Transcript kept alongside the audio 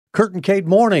Kurt and Kate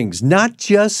Mornings, not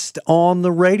just on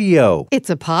the radio. It's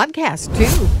a podcast,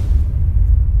 too.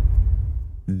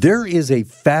 There is a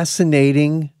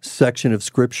fascinating section of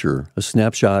Scripture, a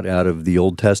snapshot out of the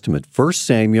Old Testament, 1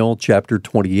 Samuel chapter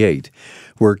 28,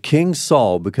 where King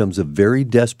Saul becomes a very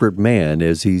desperate man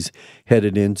as he's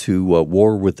headed into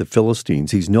war with the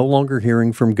Philistines. He's no longer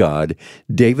hearing from God.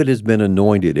 David has been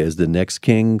anointed as the next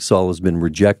king. Saul has been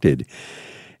rejected.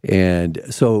 And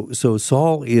so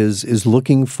Saul is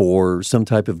looking for some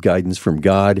type of guidance from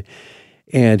God,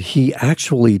 and he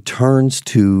actually turns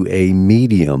to a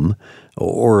medium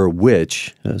or a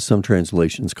witch. Some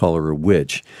translations call her a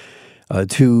witch,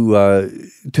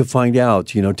 to find out,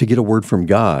 to get a word from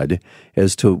God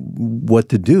as to what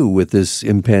to do with this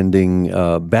impending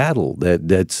battle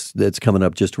that's coming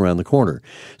up just around the corner.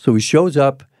 So he shows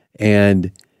up,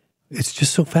 and it's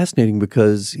just so fascinating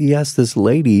because he asks this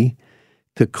lady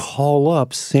to call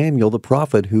up Samuel, the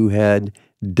prophet, who had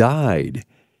died.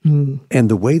 And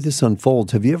the way this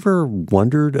unfolds, have you ever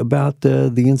wondered about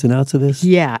the ins and outs of this?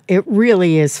 Yeah, it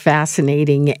really is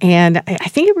fascinating. And I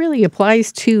think it really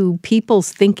applies to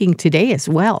people's thinking today as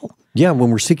well. Yeah, when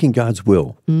we're seeking God's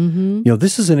will. Mm-hmm.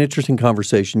 This is an interesting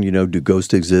conversation. Do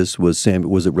ghosts exist? Was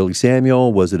it really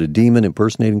Samuel? Was it a demon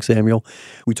impersonating Samuel?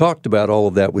 We talked about all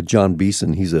of that with John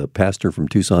Beeson. He's a pastor from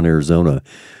Tucson, Arizona,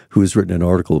 who has written an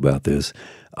article about this.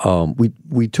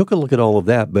 We took a look at all of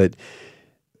that, but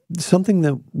something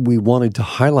that we wanted to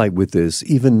highlight with this,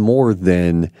 even more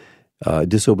than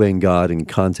disobeying God and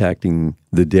contacting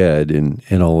the dead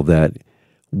and all of that,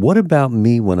 what about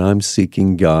me when I'm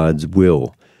seeking God's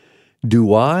will?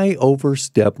 Do I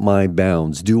overstep my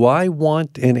bounds? Do I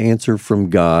want an answer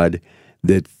from God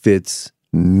that fits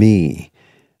me?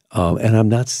 And I'm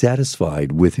not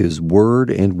satisfied with His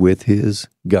word and with His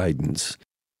guidance.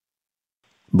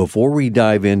 Before we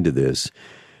dive into this,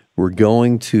 we're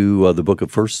going to the book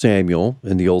of 1 Samuel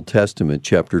in the Old Testament,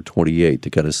 chapter 28, to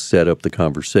kind of set up the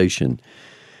conversation.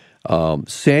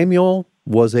 Samuel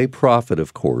was a prophet,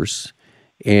 of course,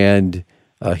 and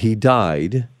he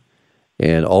died,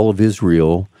 and all of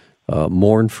Israel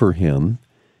mourned for him,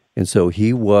 and so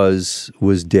he was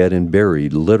dead and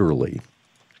buried, literally.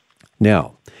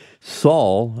 Now,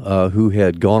 Saul, who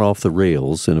had gone off the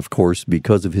rails, and of course,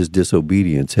 because of his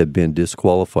disobedience, had been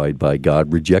disqualified by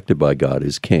God, rejected by God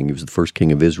as king. He was the first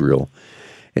king of Israel.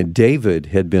 And David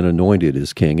had been anointed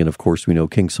as king, and of course, we know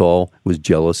King Saul was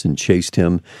jealous and chased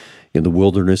him in the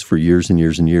wilderness for years and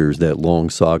years and years, that long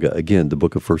saga. Again, the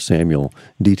book of 1 Samuel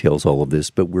details all of this,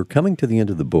 but we're coming to the end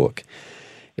of the book.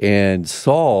 And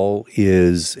Saul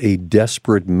is a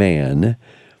desperate man.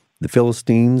 The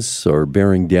Philistines are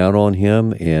bearing down on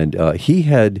him, and he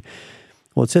had,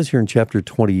 it says here in chapter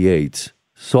 28,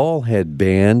 Saul had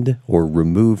banned or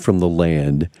removed from the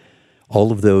land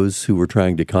all of those who were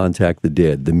trying to contact the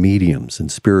dead, the mediums and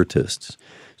spiritists.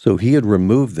 So he had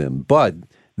removed them, but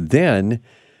then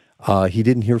he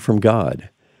didn't hear from God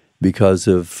because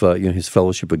of his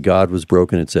fellowship with God was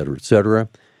broken, et cetera, et cetera.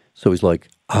 So he's like,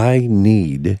 I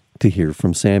need to hear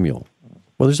from Samuel.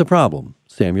 Well, there's a problem.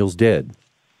 Samuel's dead.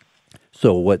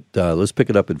 So let's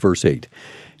pick it up at verse 8.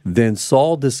 Then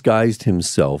Saul disguised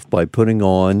himself by putting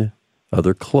on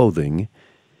other clothing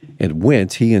and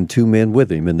went, he and 2 men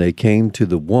with him, and they came to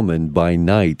the woman by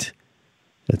night.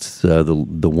 That's the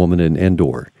woman in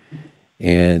Endor.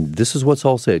 And this is what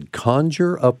Saul said,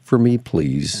 conjure up for me,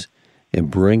 please,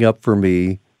 and bring up for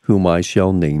me whom I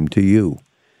shall name to you.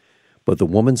 But the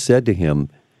woman said to him,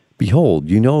 behold,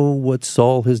 you know what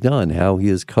Saul has done, how he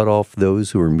has cut off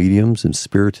those who are mediums and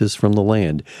spiritists from the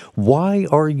land. Why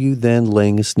are you then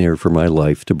laying a snare for my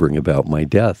life to bring about my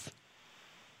death?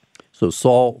 So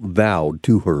Saul vowed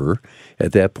to her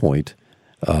at that point,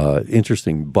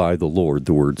 interesting, by the Lord,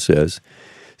 the word says,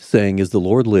 saying, as the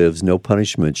Lord lives, no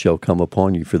punishment shall come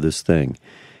upon you for this thing.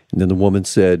 And then the woman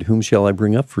said, whom shall I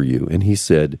bring up for you? And he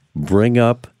said, bring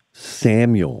up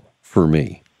Samuel for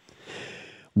me.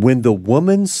 When the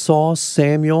woman saw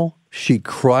Samuel, she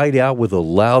cried out with a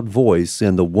loud voice,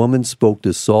 and the woman spoke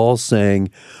to Saul, saying,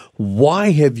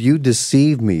 why have you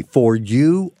deceived me? For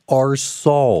you are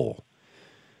Saul.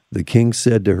 The king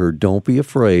said to her, don't be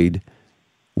afraid.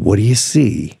 What do you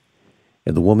see?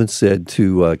 And the woman said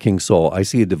to King Saul, I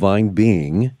see a divine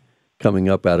being coming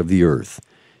up out of the earth.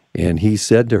 And he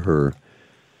said to her,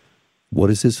 what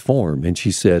is his form? And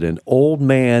she said, an old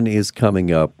man is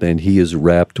coming up, and he is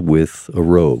wrapped with a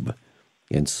robe.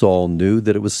 And Saul knew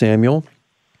that it was Samuel,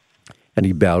 and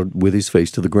he bowed with his face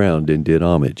to the ground and did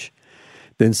homage.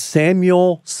 Then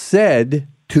Samuel said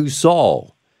to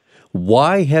Saul,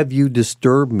 why have you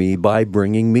disturbed me by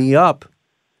bringing me up?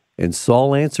 And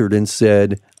Saul answered and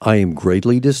said, I am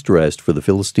greatly distressed, for the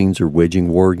Philistines are waging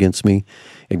war against me,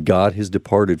 and God has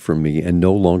departed from me and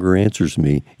no longer answers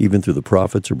me, even through the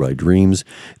prophets or by dreams.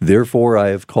 Therefore I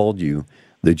have called you,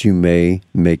 that you may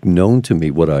make known to me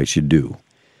what I should do.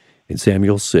 And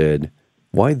Samuel said,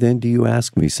 Why then do you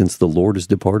ask me, since the Lord has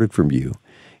departed from you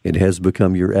and has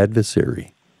become your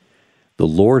adversary? The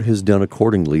Lord has done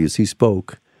accordingly as he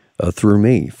spoke through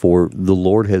me, for the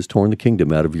Lord has torn the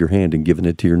kingdom out of your hand and given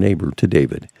it to your neighbor, to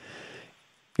David.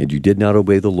 And you did not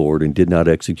obey the Lord and did not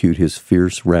execute his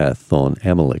fierce wrath on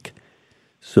Amalek.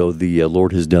 So the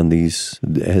Lord has done this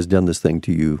thing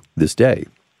to you this day.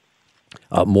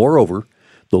 Moreover,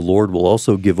 the Lord will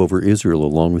also give over Israel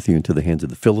along with you into the hands of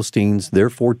the Philistines.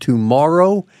 Therefore,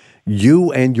 tomorrow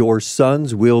you and your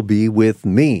sons will be with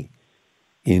me.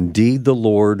 Indeed, the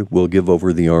Lord will give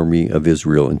over the army of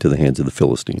Israel into the hands of the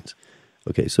Philistines.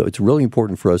 Okay, so it's really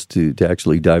important for us to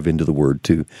actually dive into the Word,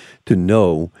 to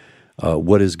know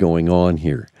what is going on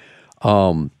here.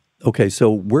 Okay, so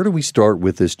where do we start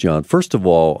with this, John? First of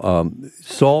all,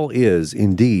 Saul is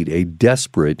indeed a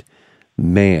desperate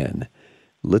man.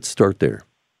 Let's start there.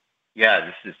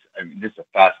 Yeah, this is a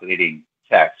fascinating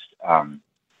text.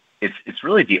 It's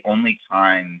really the only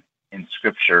time in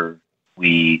Scripture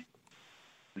we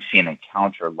see an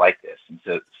encounter like this. And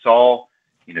so Saul's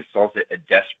a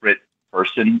desperate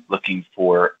person looking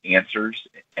for answers,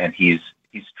 and he's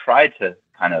tried to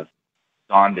kind of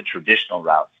gone the traditional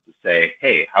routes to say,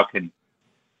 hey, how can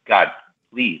God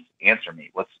please answer me?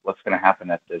 What's going to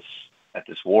happen at this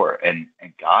war? And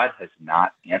God has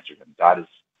not answered him. God is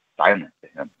silent to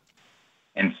him.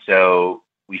 And so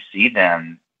we see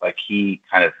them like he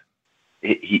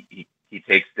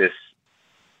takes this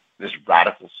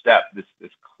radical step. This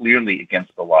clearly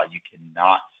against the law. You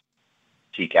cannot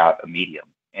seek out a medium.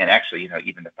 And actually,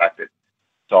 even the fact that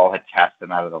Saul had cast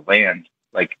them out of the land,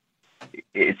 like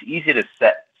it's easy to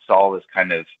set Saul as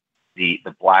kind of the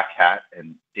black hat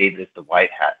and David is the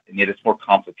white hat, and yet it's more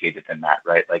complicated than that,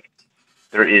 right? Like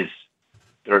there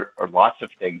are lots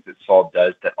of things that Saul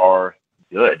does that are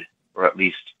good, or at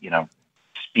least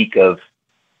speak of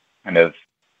kind of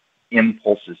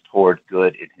impulses toward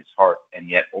good in his heart, and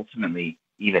yet ultimately,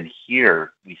 even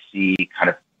here, we see kind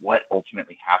of what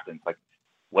ultimately happens. Like,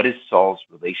 what does Saul's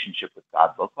relationship with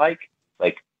God look like?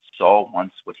 Like, Saul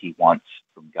wants what he wants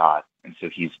from God, and so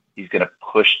he's going to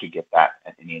push to get that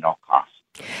at any and all costs.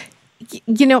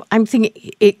 I'm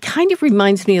thinking it kind of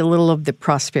reminds me a little of the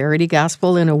prosperity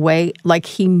gospel in a way. Like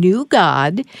he knew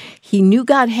God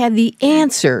had the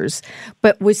answers,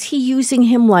 but was he using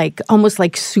him like almost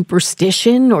like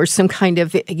superstition or some kind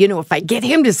of, if I get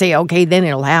him to say, okay, then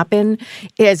it'll happen,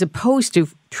 as opposed to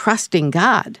trusting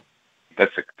God?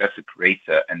 That's a great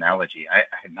analogy. I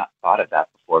had not thought of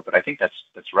that before, but I think that's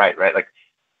right? Like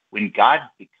when God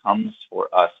becomes for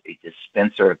us a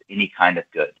dispenser of any kind of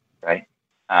good, right?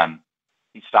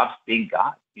 He stops being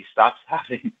God. He stops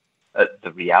having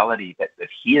the reality that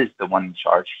he is the one in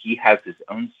charge. He has his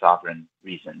own sovereign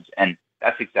reasons. And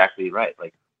that's exactly right.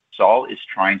 Like Saul is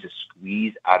trying to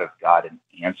squeeze out of God an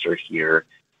answer here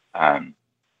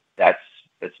that's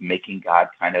making God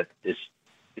kind of this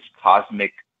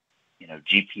cosmic,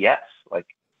 GPS. Like,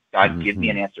 God, give me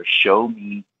an answer. Show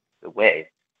me the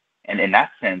way. And in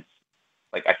that sense,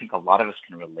 like I think a lot of us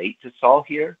can relate to Saul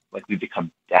here. Like we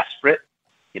become desperate.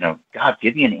 God,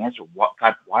 give me an answer.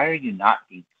 God, why are you not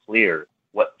being clear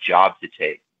what job to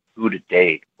take, who to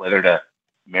date, whether to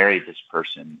marry this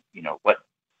person, what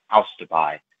house to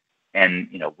buy, and,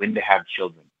 when to have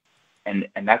children. And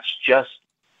that's just,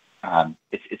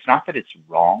 it's not that it's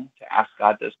wrong to ask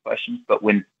God those questions, but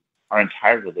when our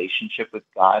entire relationship with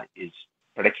God is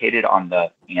predicated on the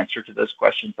answer to those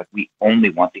questions, like we only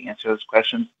want the answer to those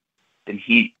questions, then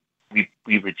we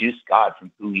reduce God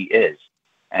from who he is.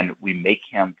 And we make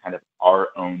him kind of our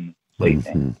own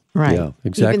plaything. Right. Yeah,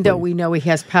 exactly. Even though we know he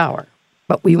has power,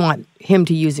 but we want him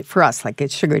to use it for us like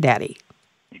it's sugar daddy.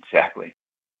 Exactly.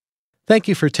 Thank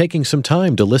you for taking some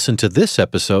time to listen to this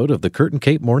episode of the Kurt and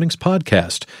Kate Mornings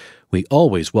podcast. We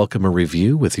always welcome a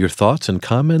review with your thoughts and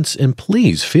comments, and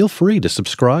please feel free to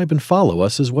subscribe and follow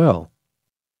us as well.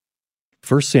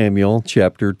 1 Samuel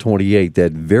chapter 28,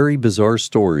 that very bizarre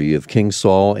story of King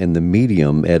Saul and the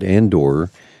medium at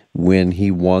Endor, when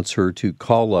he wants her to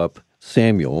call up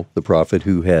Samuel, the prophet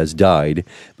who has died,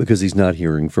 because he's not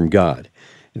hearing from God.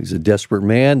 And he's a desperate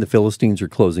man. The Philistines are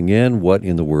closing in. What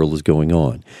in the world is going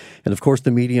on? And of course,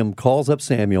 the medium calls up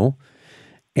Samuel,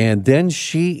 and then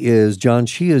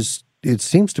it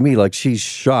seems to me like she's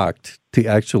shocked to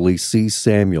actually see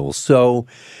Samuel. So,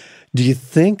 Do you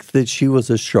think that she was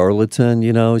a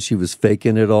charlatan? She was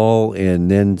faking it all,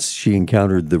 and then she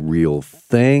encountered the real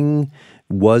thing?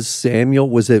 Was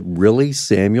it really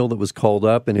Samuel that was called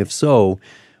up? And if so,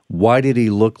 why did he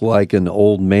look like an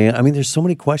old man? I mean, there's so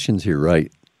many questions here,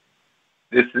 right?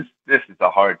 This is a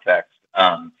hard text,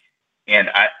 and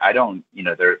I don't,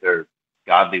 there are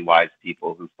godly wise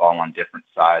people who fall on different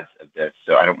sides of this,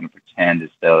 so I don't want to pretend as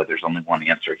though there's only one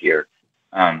answer here.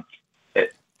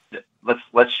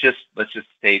 Let's just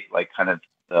state like kind of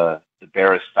the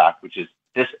barest fact, which is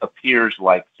this appears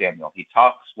like Samuel. He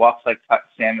walks like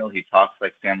Samuel. He talks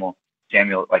like Samuel.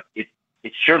 Like it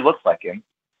sure looks like him.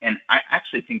 And I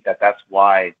actually think that that's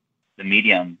why the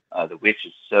medium, the witch,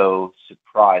 is so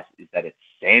surprised, is that it's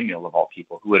Samuel of all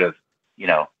people who would have,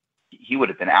 he would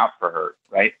have been out for her,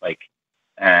 right? Like,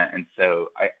 and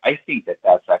so I think that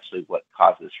that's actually what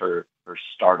causes her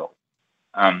startle.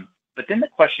 But then the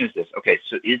question is this: okay,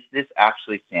 so is this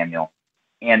actually Samuel?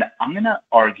 And I'm going to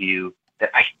argue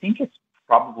that I think it's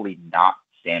probably not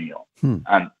Samuel.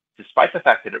 Despite the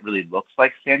fact that it really looks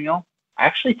like Samuel, I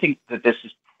actually think that this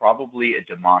is probably a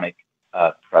demonic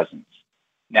presence.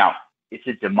 Now, it's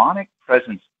a demonic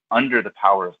presence under the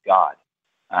power of God.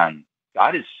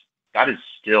 God is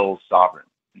still sovereign,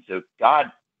 and so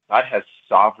God has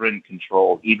sovereign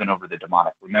control even over the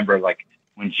demonic. Remember, like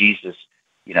when Jesus,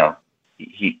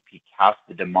 he cast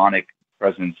the demonic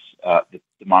presence, the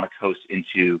demonic host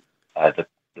into the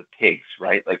pigs,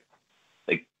 right? Like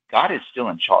God is still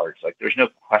in charge. Like there's no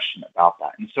question about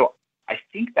that. And so I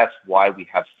think that's why we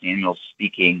have Samuel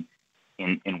speaking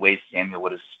in ways Samuel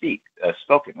would have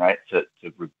spoken, right? To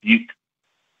rebuke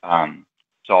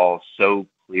Saul so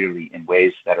clearly in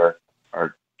ways that are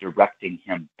directing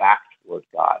him back toward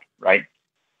God, right?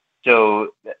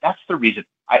 So that's the reason.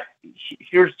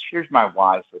 Here's my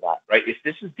why for that, right? If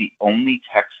this is the only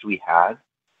text we have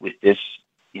with this,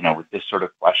 with this sort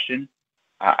of question,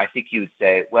 I think you would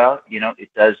say, well,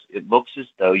 it looks as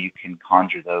though you can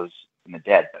conjure those from the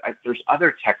dead. But there's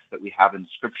other texts that we have in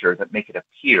Scripture that make it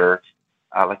appear,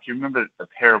 like you remember the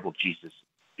parable Jesus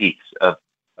speaks of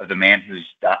the man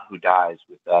who dies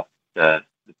with the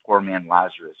poor man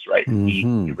Lazarus, right?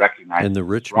 Mm-hmm. He recognizes and the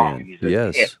rich wrong. man, He says,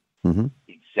 yes, hey,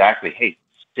 exactly. Hey,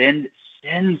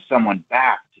 send someone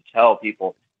back to tell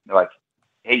people. They're like,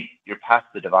 hey, you're past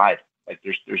the divide. Like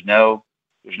there's no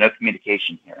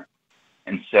communication here.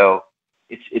 And so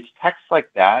it's texts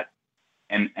like that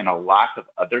and a lack of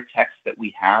other texts that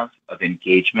we have of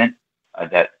engagement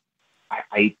that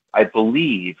I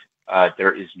believe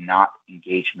there is not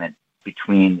engagement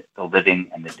between the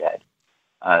living and the dead.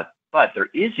 But there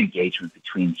is engagement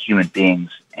between human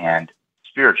beings and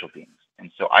spiritual beings.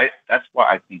 And so that's why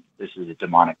I think this is a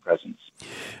demonic presence.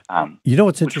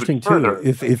 What's interesting too,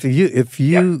 if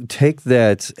you take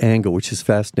that angle, which is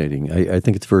fascinating, I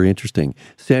think it's very interesting.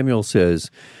 Samuel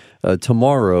says,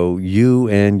 tomorrow you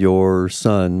and your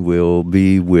son will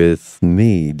be with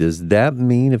me. Does that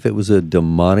mean if it was a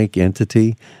demonic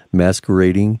entity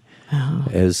masquerading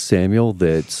as Samuel,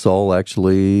 that Saul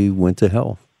actually went to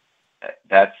hell?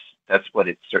 That's what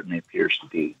it certainly appears to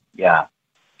be. Yeah.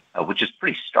 Which is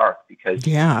pretty stark because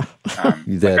that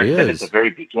said at the very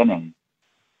beginning,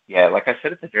 like I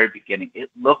said at the very beginning, it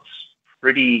looks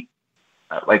pretty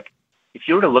like if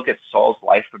you were to look at Saul's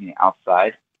life from the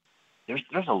outside,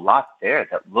 there's a lot there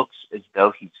that looks as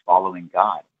though he's following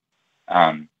God,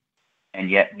 and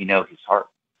yet we know his heart,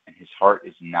 and his heart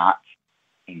is not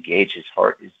engaged. His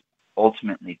heart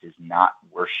ultimately does not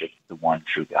worship the one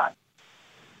true God.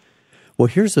 Well,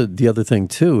 here's the other thing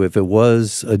too. If it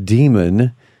was a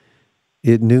demon,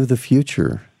 it knew the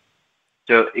future.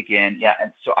 So again,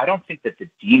 and so I don't think that the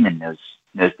demon knows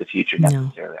the future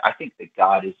necessarily. No. I think that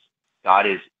God is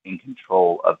in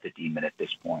control of the demon at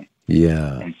this point.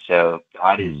 Yeah. And so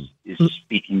God is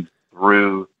speaking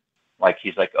through, like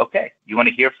he's like, okay, you want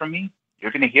to hear from me?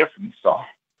 You're going to hear from me, Saul.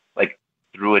 Like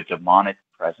through a demonic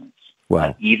presence.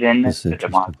 Wow. Even the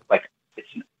demonic, like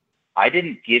I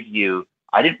didn't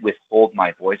withhold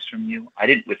my voice from you. I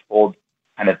didn't withhold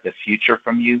kind of the future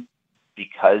from you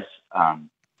because I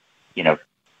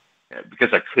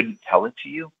couldn't tell it to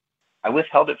you. I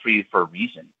withheld it for you for a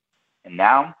reason. And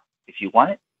now, if you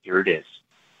want it, here it is.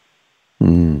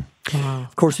 Wow.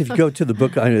 Of course, if you go to the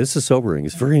book, I know this is sobering.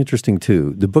 It's very interesting,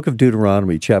 too. The book of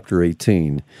Deuteronomy, chapter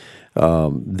 18,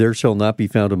 there shall not be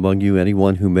found among you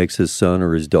anyone who makes his son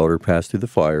or his daughter pass through the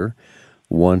fire,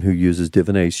 one who uses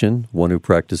divination, one who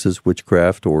practices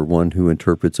witchcraft, or one who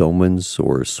interprets omens,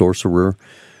 or a sorcerer,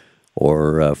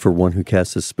 or for one who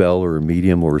casts a spell, or a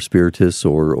medium, or a spiritist,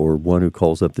 or one who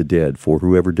calls up the dead. For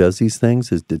whoever does these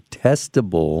things is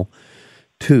detestable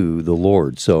to the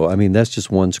Lord. So, I mean, that's just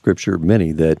one scripture of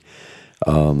many that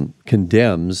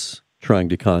condemns trying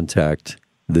to contact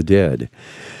the dead.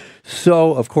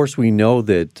 So, of course, we know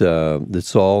that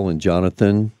Saul and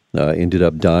Jonathan ended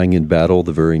up dying in battle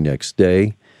the very next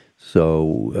day.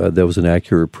 So that was an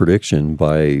accurate prediction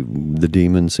by the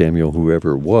demon, Samuel,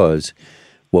 whoever it was,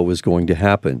 what was going to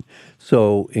happen.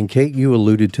 So, and Kate, you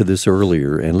alluded to this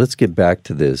earlier, and let's get back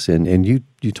to this. And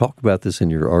you talk about this in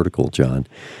your article, John.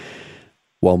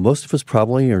 While most of us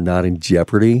probably are not in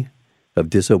jeopardy of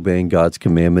disobeying God's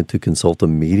commandment to consult a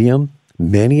medium,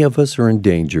 many of us are in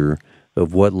danger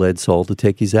of what led Saul to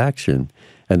take his action,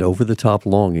 an over-the-top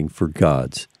longing for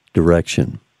God's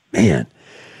direction. Man,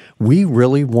 we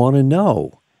really want to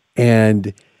know.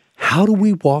 And how do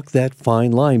we walk that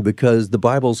fine line? Because the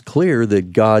Bible's clear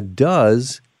that God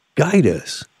does guide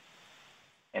us.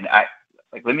 And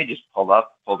let me just pull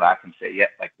back and say,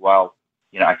 while,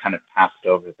 I kind of passed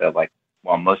over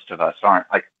while most of us aren't,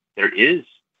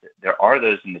 there are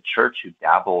those in the church who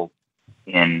dabble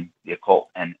in the occult,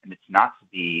 and it's not to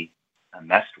be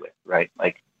messed with, right?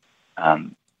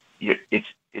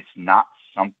 It's not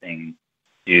something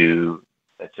to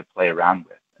play around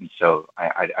with. And so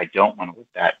I don't want to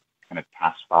let that kind of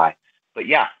pass by. But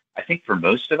yeah, I think for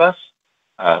most of us,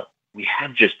 we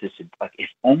have just this, if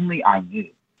only I knew,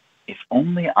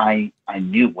 I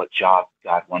knew what job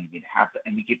God wanted me to have.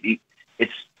 And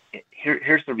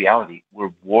here's the reality.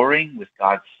 We're warring with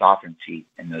God's sovereignty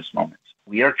in those moments.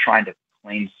 We are trying to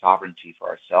claim sovereignty for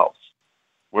ourselves.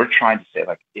 We're trying to say,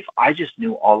 if I just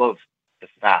knew all of the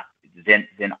facts,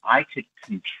 then I could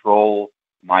control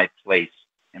my place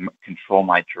and control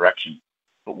my direction.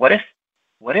 But what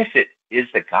if it is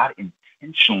that God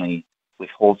intentionally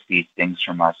withholds these things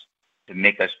from us to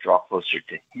make us draw closer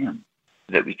to Him,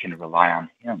 so that we can rely on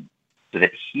Him, so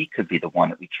that He could be the one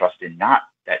that we trust in, not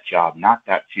that job, not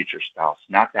that future spouse,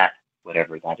 not that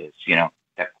whatever that is,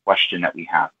 that question that we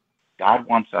have. God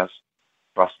wants us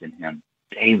to trust in Him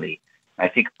daily. And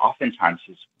I think oftentimes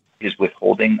his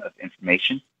withholding of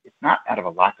information, it's not out of a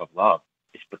lack of love.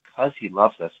 It's because He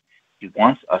loves us. He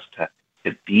wants us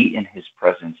to be in His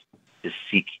presence, to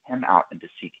seek Him out and to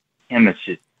seek Him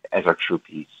as our true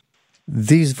peace.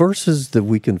 These verses that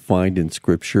we can find in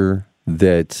Scripture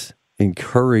that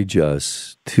encourage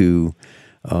us to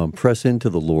press into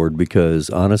the Lord, because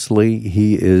honestly,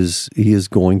 He is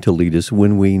going to lead us.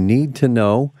 When we need to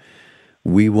know,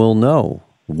 we will know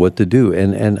what to do.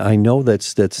 And I know that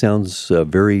sounds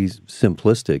very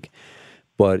simplistic,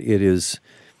 but it is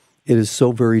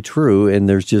so very true. And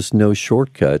there's just no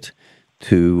shortcut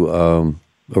to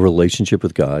a relationship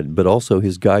with God, but also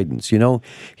His guidance.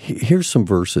 Here's some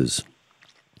verses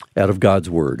out of God's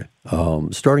Word,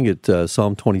 starting at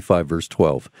Psalm 25, verse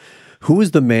 12. Who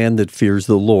is the man that fears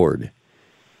the Lord?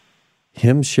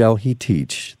 Him shall He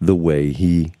teach the way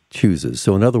He chooses.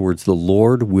 So in other words, the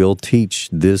Lord will teach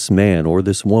this man or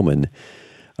this woman,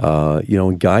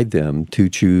 and guide them to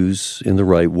choose in the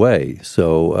right way.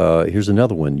 So here's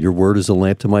another one. Your word is a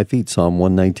lamp to my feet, Psalm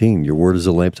 119. Your word is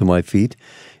a lamp to my feet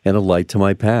and a light to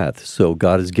my path. So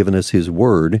God has given us His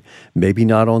word, maybe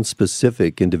not on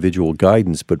specific individual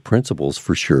guidance, but principles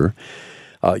for sure.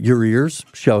 Your ears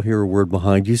shall hear a word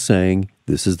behind you saying,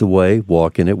 this is the way,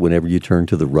 walk in it whenever you turn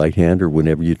to the right hand or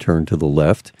whenever you turn to the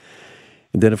left.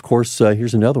 And then, of course,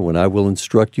 here's another one. I will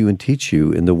instruct you and teach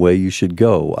you in the way you should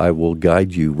go. I will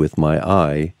guide you with my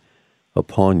eye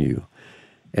upon you.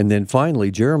 And then finally,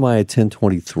 Jeremiah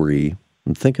 10:23,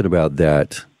 I'm thinking about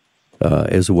that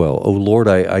as well. O Lord,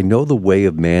 I know the way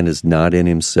of man is not in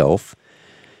himself.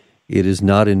 It is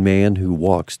not in man who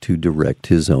walks to direct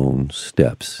his own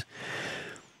steps.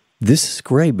 This is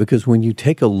great because when you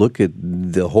take a look at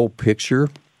the whole picture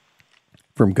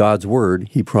from God's Word,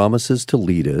 He promises to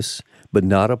lead us, but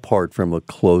not apart from a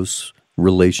close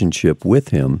relationship with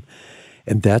Him.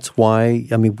 And that's why,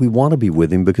 we want to be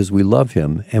with Him because we love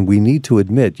Him. And we need to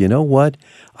admit, you know what?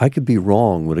 I could be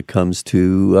wrong when it comes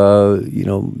to,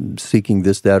 seeking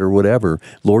this, that, or whatever.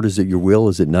 Lord, is it your will?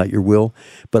 Is it not your will?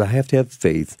 But I have to have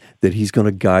faith that He's going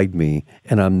to guide me.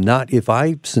 And if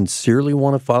I sincerely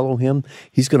want to follow Him,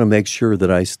 He's going to make sure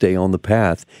that I stay on the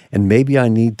path. And maybe I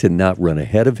need to not run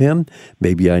ahead of Him.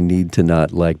 Maybe I need to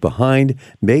not lag behind.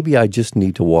 Maybe I just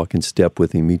need to walk in step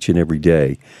with Him each and every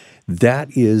day.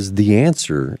 That is the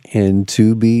answer. And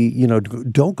to be,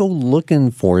 don't go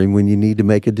looking for Him when you need to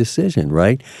make a decision,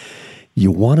 right?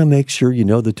 You want to make sure you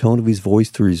know the tone of His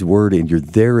voice through His Word, and you're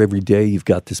there every day. You've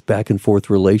got this back and forth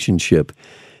relationship.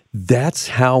 That's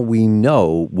how we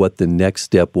know what the next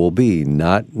step will be,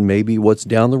 not maybe what's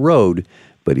down the road,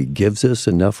 but He gives us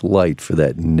enough light for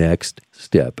that next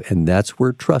step. And that's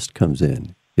where trust comes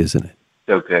in, isn't it?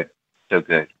 So good. So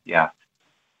good. Yeah.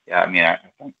 Yeah. I mean, I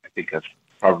think of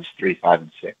Proverbs 3, 5,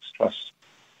 and 6. Trust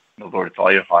the Lord with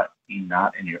all your heart. Be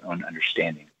not in your own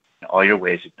understanding. In all your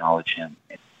ways acknowledge him,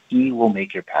 and he will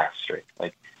make your path straight.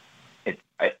 Like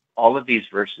all of these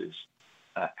verses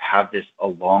have this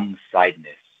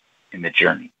alongsideness in the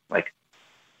journey. Like,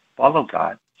 follow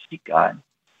God, seek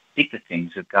the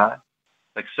things of God.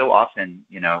 Like, so often,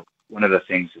 one of the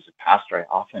things as a pastor I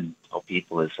often tell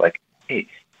people is like, hey,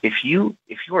 if you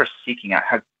are seeking out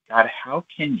how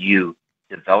can you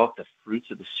develop the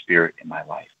fruits of the Spirit in my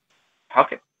life? How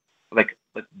can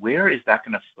where is that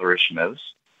going to flourish most?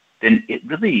 Then it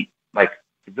really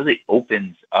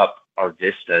opens up our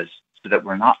vistas so that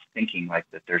we're not thinking like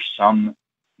that there's some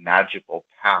magical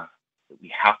path that we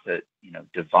have to,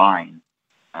 divine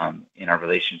in our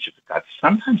relationship with God.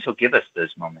 Sometimes he'll give us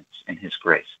those moments in his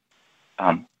grace.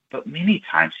 But many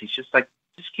times he's just like,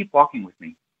 just keep walking with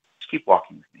me. Just keep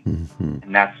walking with me. Mm-hmm.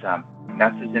 And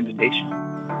that's his invitation.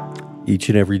 Each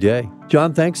and every day.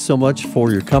 John, thanks so much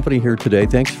for your company here today.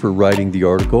 Thanks for writing the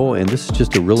article. And this is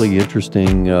just a really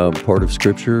interesting part of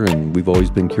Scripture, and we've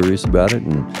always been curious about it,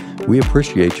 and we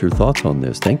appreciate your thoughts on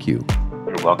this. Thank you.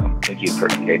 You're welcome. Thank you,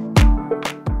 Kurt and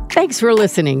Kate. Thanks for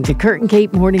listening to Kurt and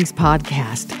Kate Mornings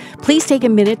Podcast. Please take a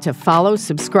minute to follow,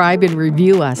 subscribe, and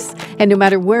review us. And no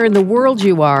matter where in the world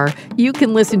you are, you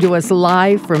can listen to us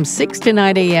live from 6 to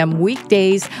 9 a.m.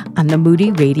 weekdays on the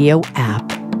Moody Radio app.